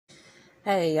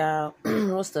Hey y'all,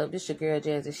 what's up? This your girl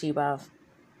Jazzy Sheboff.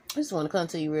 I just want to come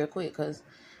to you real quick because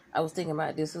I was thinking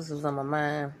about this. This was on my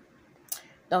mind.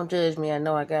 Don't judge me. I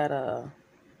know I got all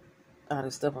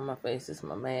this stuff on my face. It's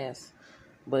my mask.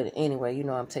 But anyway,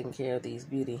 I'm taking care of these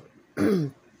beauty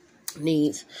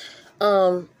needs.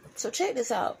 So check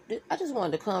this out. I just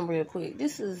wanted to come real quick.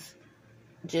 This is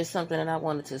just something that I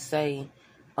wanted to say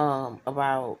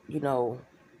about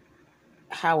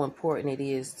how important it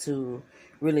is to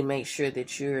really make sure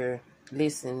that you're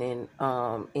listening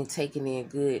and taking in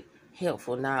good,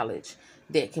 helpful knowledge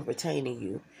that can pertain to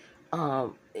you.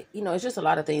 It's just a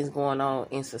lot of things going on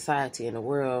in society and the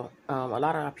world. A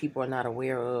lot of our people are not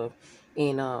aware of.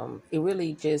 And it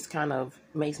really just kind of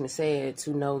makes me sad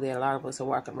to know that a lot of us are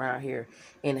walking around here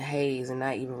in the haze and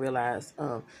not even realize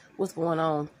what's going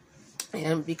on.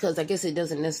 And because I guess it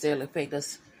doesn't necessarily affect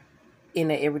us in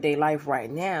the everyday life right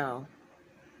now,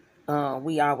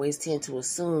 we always tend to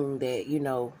assume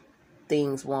that,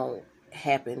 things won't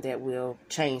happen that will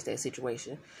change that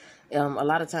situation. A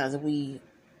lot of times we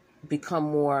become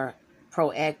more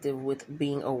proactive with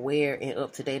being aware and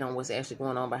up to date on what's actually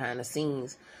going on behind the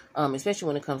scenes, especially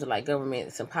when it comes to like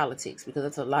governments and politics, because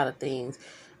that's a lot of things.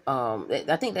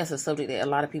 I think that's a subject that a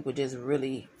lot of people just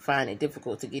really find it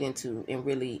difficult to get into and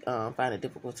really find it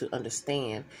difficult to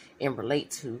understand and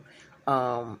relate to.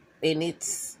 And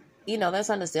it's, that's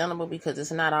understandable because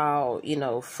it's not all,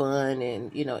 fun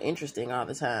and, interesting all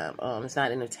the time. It's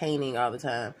not entertaining all the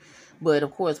time. But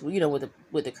of course, with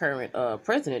the current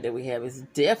president that we have, it's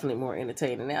definitely more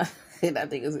entertaining now than I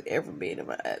think it's ever been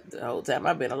the whole time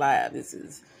I've been alive. This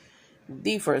is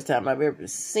the first time I've ever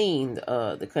seen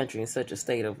the country in such a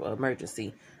state of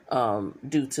emergency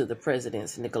due to the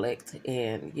president's neglect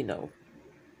and,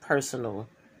 personal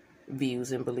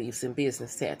views and beliefs and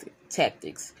business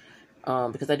tactics.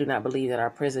 Because I do not believe that our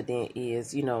president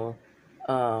is,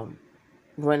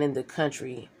 running the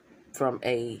country from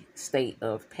a state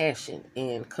of passion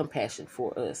and compassion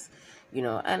for us,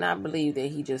 and I believe that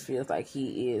he just feels like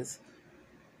he is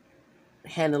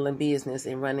handling business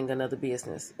and running another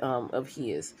business of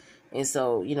his. And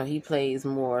so, he plays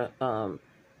more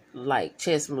like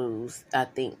chess moves, I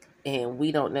think. And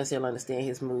we don't necessarily understand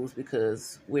his moves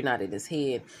because we're not in his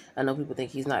head. I know people think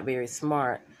he's not very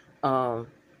smart.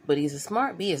 But he's a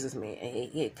smart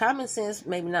businessman. Common sense,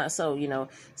 maybe not so,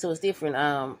 So it's different.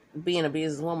 Being a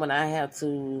businesswoman, I have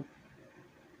to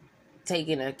take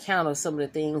into account of some of the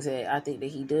things that I think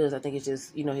that he does. I think it's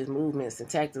just, his movements and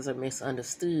tactics are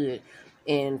misunderstood.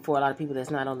 And for a lot of people that's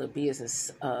not on the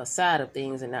business side of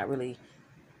things and not really,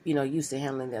 used to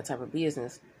handling that type of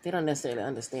business, they don't necessarily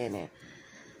understand that.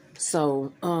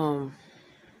 So, hold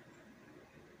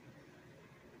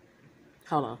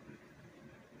on.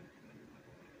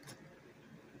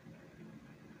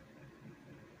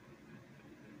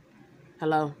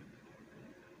 Hello?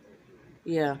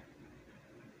 Yeah.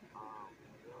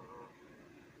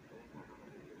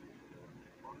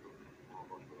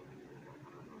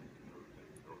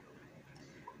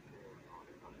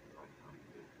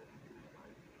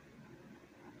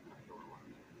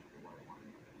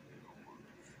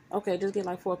 Okay, just get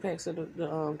like 4 packs of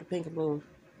the pink and blue.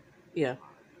 Yeah.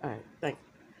 All right. Thank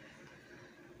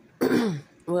you.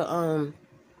 Well,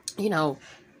 you know,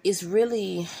 it's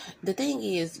really the thing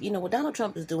is, what Donald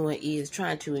Trump is doing is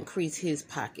trying to increase his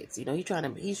pockets. He's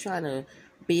trying to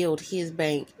build his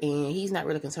bank, and he's not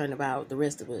really concerned about the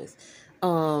rest of us.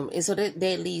 And so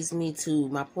that leads me to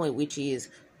my point, which is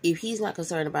if he's not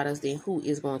concerned about us, then who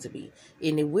is going to be?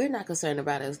 And if we're not concerned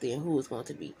about us, then who is going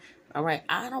to be? All right.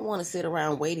 I don't want to sit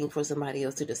around waiting for somebody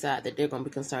else to decide that they're going to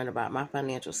be concerned about my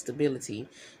financial stability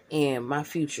and my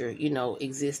future,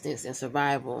 existence and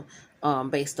survival,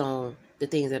 based on the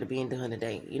things that are being done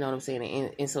today. You know what I'm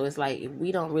saying? And so it's like if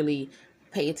we don't really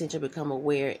pay attention, become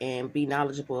aware, and be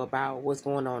knowledgeable about what's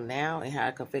going on now and how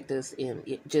it can affect us in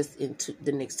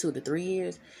the next 2 to 3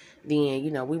 years,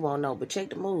 then we won't know. But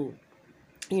check the mood.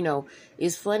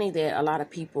 It's funny that a lot of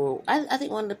people, I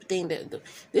think one of the things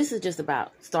this is just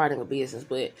about starting a business,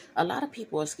 but a lot of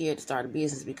people are scared to start a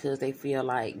business because they feel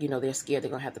like, they're scared they're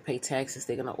going to have to pay taxes,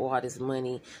 they're going to owe all this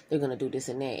money, they're going to do this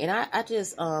and that. And I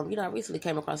just, I recently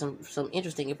came across some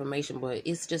interesting information, but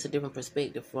it's just a different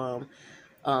perspective from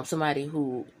somebody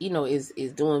who, is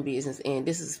doing business. And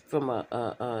this is from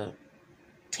a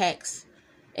tax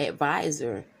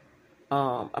advisor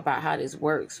about how this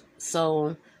works.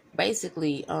 So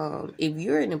basically, if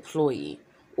you're an employee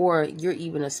or you're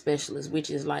even a specialist, which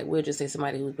is like, we'll just say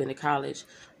somebody who's been to college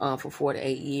for 4 to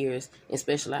 8 years and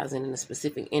specializing in a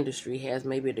specific industry, has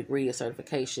maybe a degree or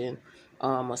certification,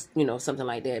 or, something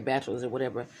like that, bachelor's or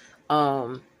whatever.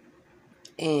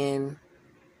 And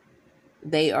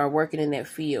they are working in that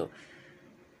field.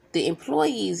 The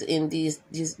employees in the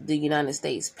United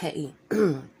States pay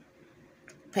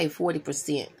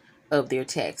 40% of their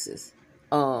taxes.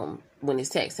 When it's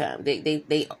tax time,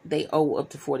 they owe up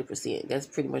to 40%. That's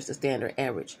pretty much the standard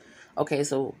average. Okay,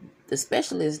 so the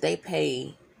specialists, they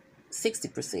pay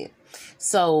 60%.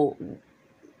 So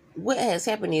what has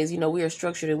happened is, we are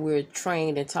structured and we're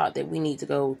trained and taught that we need to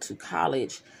go to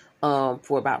college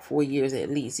for about 4 years at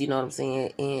least, you know what I'm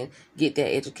saying, and get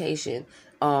that education.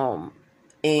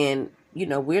 And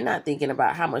we're not thinking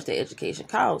about how much the education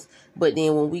costs. But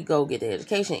then when we go get the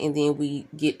education and then we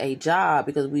get a job,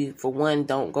 because we, for one,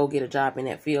 don't go get a job in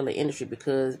that field or industry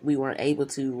because we weren't able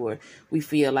to, or we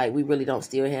feel like we really don't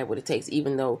still have what it takes,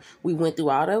 even though we went through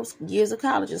all those years of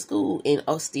college and school and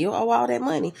still owe all that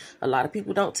money. A lot of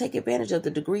people don't take advantage of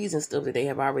the degrees and stuff that they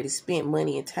have already spent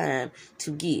money and time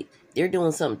to get. They're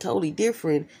doing something totally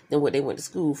different than what they went to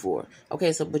school for.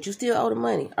 Okay, so, but you still owe the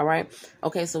money, all right?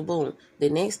 Okay, so boom. The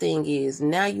next thing is,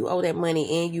 now you owe that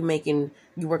money and you working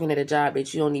at a job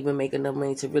that you don't even make enough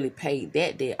money to really pay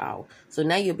that debt off. So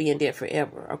now you'll be in debt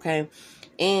forever, okay?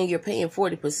 And you're paying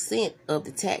 40% of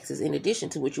the taxes in addition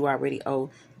to what you already owe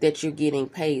that you're getting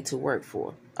paid to work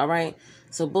for, all right?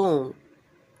 So boom.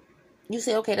 You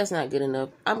say, okay, that's not good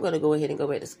enough. I'm going to go ahead and go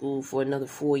back to school for another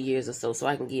 4 years or so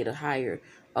I can get a higher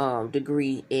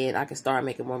degree and I can start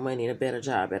making more money in a better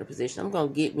job, better position. I'm going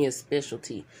to get me a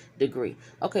specialty degree.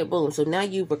 Okay, boom. So now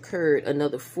you've occurred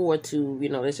another 4 to,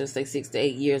 let's just say 6 to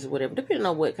 8 years or whatever, depending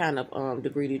on what kind of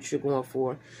degree that you're going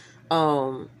for.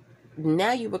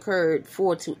 Now you've occurred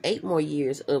 4 to 8 more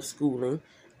years of schooling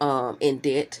in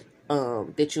debt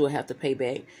that you will have to pay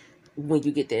back when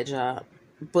you get that job.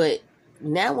 But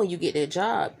now when you get that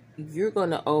job, you're going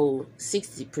to owe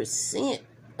 60%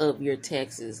 of your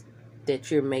taxes that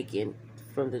you're making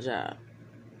from the job.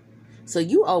 So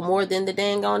you owe more than the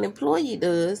dang on employee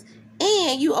does,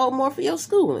 and you owe more for your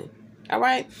schooling. All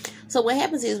right? So what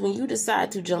happens is, when you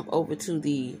decide to jump over to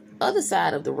the other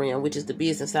side of the realm, which is the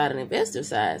business side and investor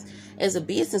side, as a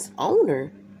business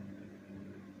owner,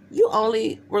 you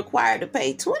only required to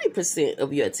pay 20%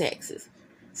 of your taxes.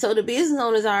 So the business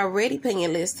owners are already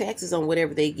paying less taxes on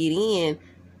whatever they get in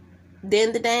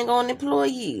than the dang on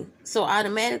employee. So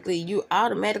automatically, you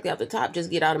automatically off the top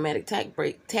just get automatic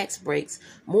tax breaks,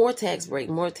 more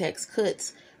tax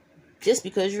cuts, just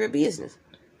because you're a business.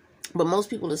 But most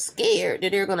people are scared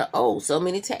that they're going to owe so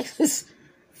many taxes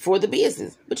for the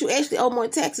business. But you actually owe more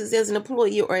taxes as an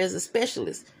employee or as a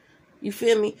specialist. You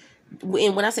feel me?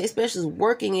 And when I say specialist,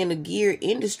 working in the gear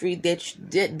industry,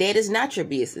 that is not your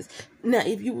business. Now,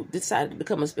 if you decide to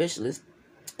become a specialist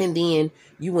and then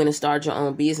you went and start your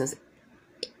own business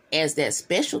as that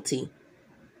specialty,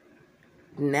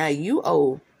 now you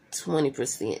owe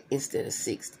 20% instead of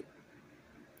 60%.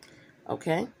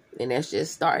 Okay? And that's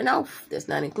just starting off. That's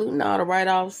not including all the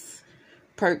write-offs,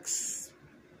 perks,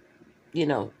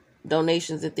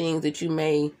 donations and things that you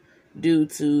may do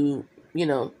to,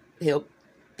 help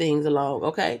things along.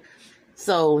 Okay?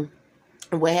 So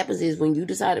what happens is, when you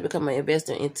decide to become an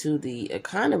investor into the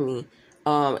economy,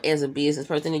 as a business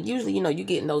person, and usually, you're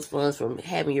getting those funds from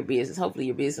having your business. Hopefully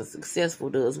your business is successful,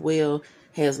 does well,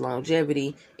 has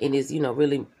longevity, and is,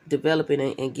 really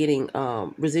developing and getting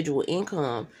residual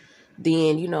income.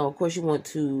 Then, of course, you want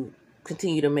to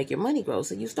continue to make your money grow.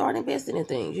 So you start investing in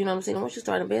things. You know what I'm saying? And once you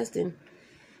start investing,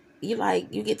 you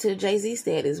get to the Jay-Z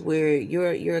status where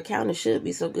your accountant should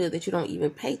be so good that you don't even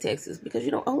pay taxes because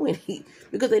you don't owe any,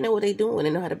 because they know what they're doing.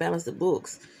 They know how to balance the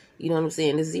books. You know what I'm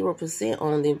saying? There's 0%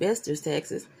 on the investors'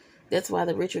 taxes. That's why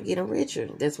the rich are getting richer.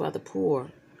 That's why the poor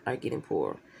are getting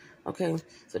poorer. Okay?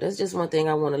 So that's just one thing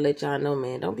I want to let y'all know,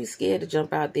 man. Don't be scared to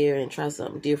jump out there and try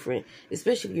something different,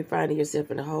 especially if you're finding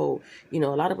yourself in a hole. A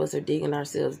lot of us are digging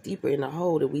ourselves deeper in the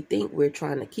hole that we think we're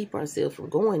trying to keep ourselves from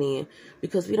going in,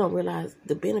 because we don't realize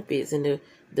the benefits and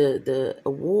the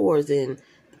awards and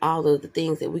all of the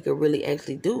things that we could really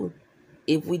actually do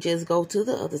if we just go to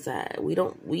the other side. We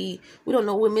don't know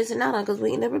what we're missing out on because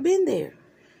we ain't never been there.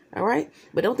 All right?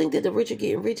 But don't think that the rich are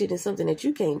getting richer than something that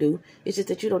you can't do. It's just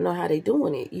that you don't know how they're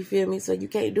doing it. You feel me? So you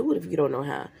can't do it if you don't know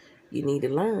how. You need to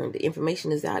learn. The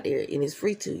information is out there and it's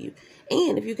free to you.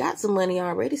 And if you got some money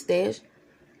already stashed,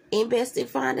 invest in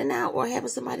finding out or having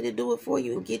somebody to do it for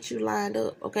you and get you lined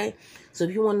up. Okay? So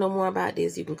if you want to know more about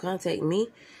this, you can contact me.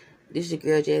 This is your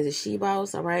girl, Jazzy She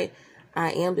Boss. All right?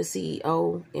 I am the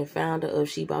CEO and founder of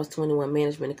She Boss 21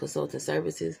 Management and Consulting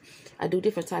Services. I do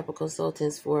different type of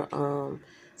consultants for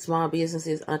small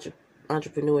businesses,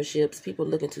 entrepreneurships, people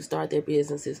looking to start their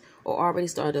businesses or already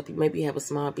started up. Maybe you have a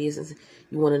small business.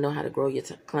 You want to know how to grow your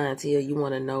clientele. You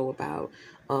want to know about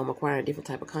acquiring different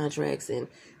type of contracts and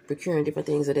procuring different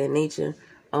things of that nature.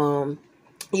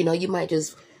 You might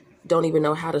just don't even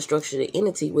know how to structure the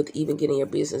entity with even getting your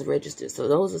business registered. So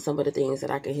those are some of the things that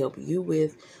I can help you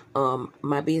with.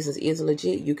 My business is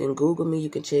legit. You can Google me. You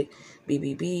can check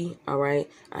BBB. All right.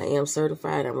 I am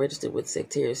certified. I'm registered with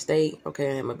Secretary of State.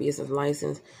 Okay. I have my business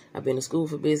license. I've been to school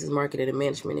for business marketing and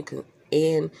management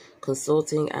and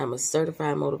consulting. I'm a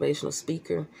certified motivational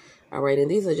speaker. All right.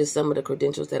 And these are just some of the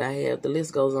credentials that I have. The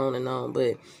list goes on and on,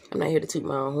 but I'm not here to toot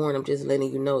my own horn. I'm just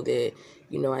letting you know that,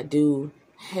 I do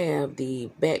have the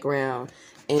background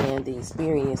and the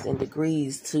experience and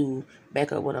degrees to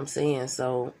back up what I'm saying.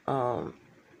 So, and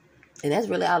that's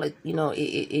really all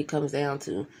it comes down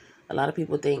to. A lot of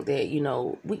people think that,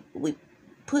 we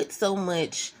put so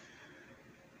much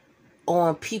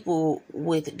on people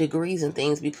with degrees and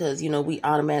things because, we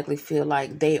automatically feel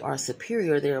like they are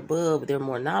superior, they're above, they're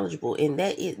more knowledgeable. And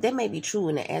that may be true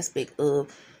in the aspect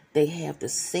of they have the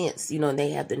sense, and they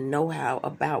have the know-how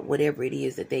about whatever it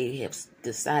is that they have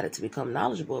decided to become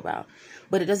knowledgeable about.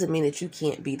 But it doesn't mean that you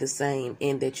can't be the same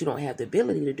and that you don't have the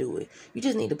ability to do it. You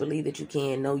just need to believe that you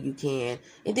can, know you can,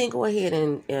 and then go ahead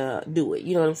and do it.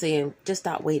 You know what I'm saying? Just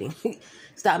stop waiting.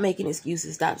 Stop making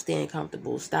excuses. Stop staying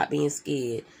comfortable. Stop being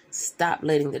scared. Stop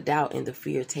letting the doubt and the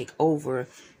fear take over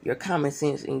your common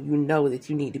sense, and you know that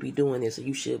you need to be doing this, or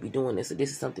you should be doing this, or this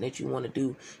is something that you want to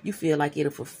do. You feel like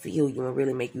it'll fulfill you and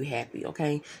really make you happy,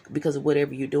 okay? Because of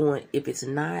whatever you're doing. If it's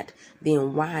not,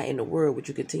 then why in the world would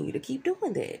you continue to keep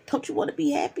doing that? Don't you want to be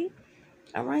happy?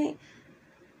 All right?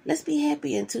 Let's be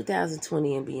happy in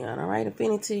 2020 and beyond, all right?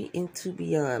 Infinity into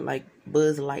beyond, like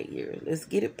Buzz Lightyear. Let's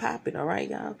get it popping, all right,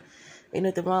 y'all? Ain't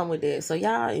nothing wrong with that. So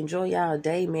y'all enjoy y'all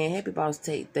day, man. Happy Boss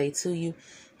Day to you.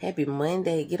 Happy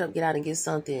Monday. Get up, get out, and get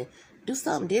something. Do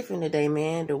something different today,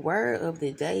 man. The word of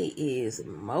the day is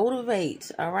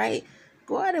motivate. All right?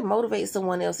 Go out and motivate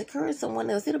someone else. Encourage someone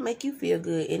else. It'll make you feel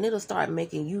good, and it'll start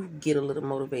making you get a little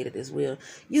motivated as well.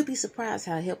 You'll be surprised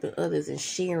how helping others and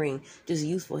sharing just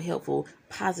useful, helpful,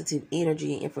 positive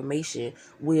energy and information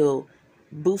will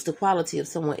boost the quality of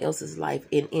someone else's life,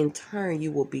 and in turn,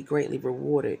 you will be greatly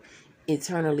rewarded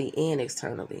internally and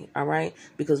externally, all right?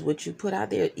 Because what you put out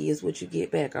there is what you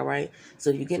get back, all right? So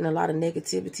if you're getting a lot of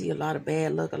negativity, a lot of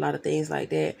bad luck, a lot of things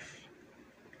like that,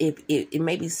 it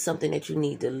may be something that you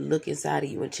need to look inside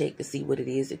of you and check to see what it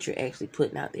is that you're actually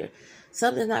putting out there.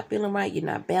 Something's not feeling right, you're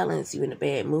not balanced, you're in a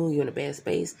bad mood, you're in a bad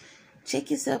space. Check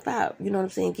yourself out, you know what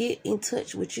I'm saying? Get in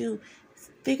touch with you.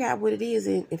 Figure out what it is,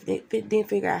 and then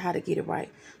figure out how to get it right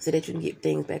so that you can get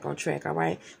things back on track, all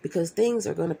right? Because things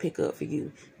are going to pick up for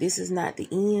you. This is not the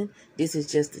end. This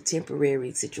is just a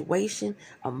temporary situation,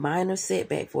 a minor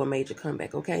setback for a major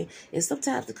comeback, okay? And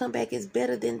sometimes the comeback is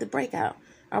better than the breakout,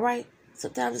 all right?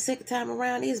 Sometimes the second time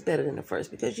around is better than the first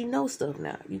because you know stuff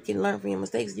now. You can learn from your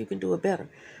mistakes. You can do it better,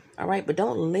 all right? But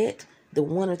don't let the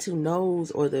one or two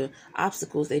no's or the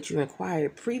obstacles that you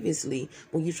acquired previously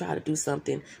when you try to do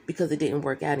something because it didn't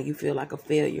work out and you feel like a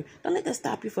failure. Don't let that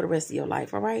stop you for the rest of your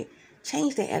life, all right?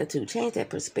 Change that attitude. Change that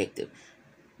perspective.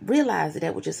 Realize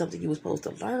that was just something you were supposed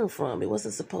to learn from. It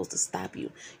wasn't supposed to stop you.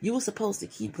 You were supposed to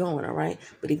keep going, all right?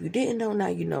 But if you didn't know, now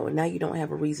you know. And now you don't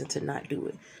have a reason to not do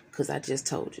it because I just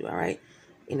told you, all right?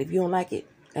 And if you don't like it,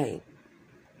 hey,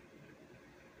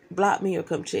 block me or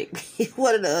come check me.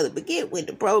 One or the other. But get with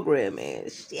the program, man.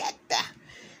 Shit.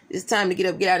 It's time to get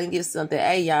up, get out, and get something.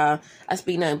 Hey, y'all. I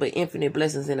speak nothing but infinite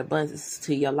blessings and abundance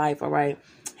to your life, all right?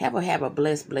 Have a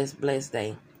blessed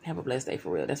day. Have a blessed day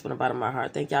for real. That's from the bottom of my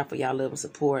heart. Thank y'all for y'all love and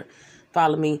support.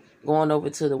 Follow me. Go on over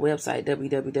to the website,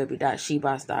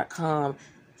 www.sheboss.com.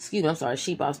 Excuse me, I'm sorry,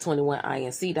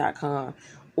 sheboss21inc.com.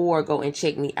 Or go and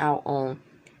check me out on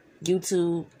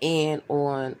YouTube and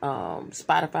on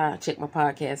Spotify. Check my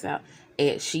podcast out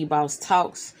at Sheboss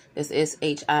Talks. That's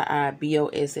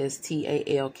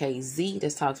SHIIBOSSTALKZ.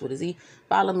 That's Talks with a Z.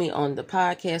 Follow me on the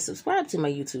podcast. Subscribe to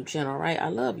my YouTube channel, right? I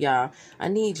love y'all. I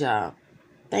need y'all.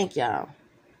 Thank y'all.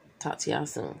 Talk to y'all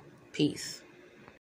soon. Peace.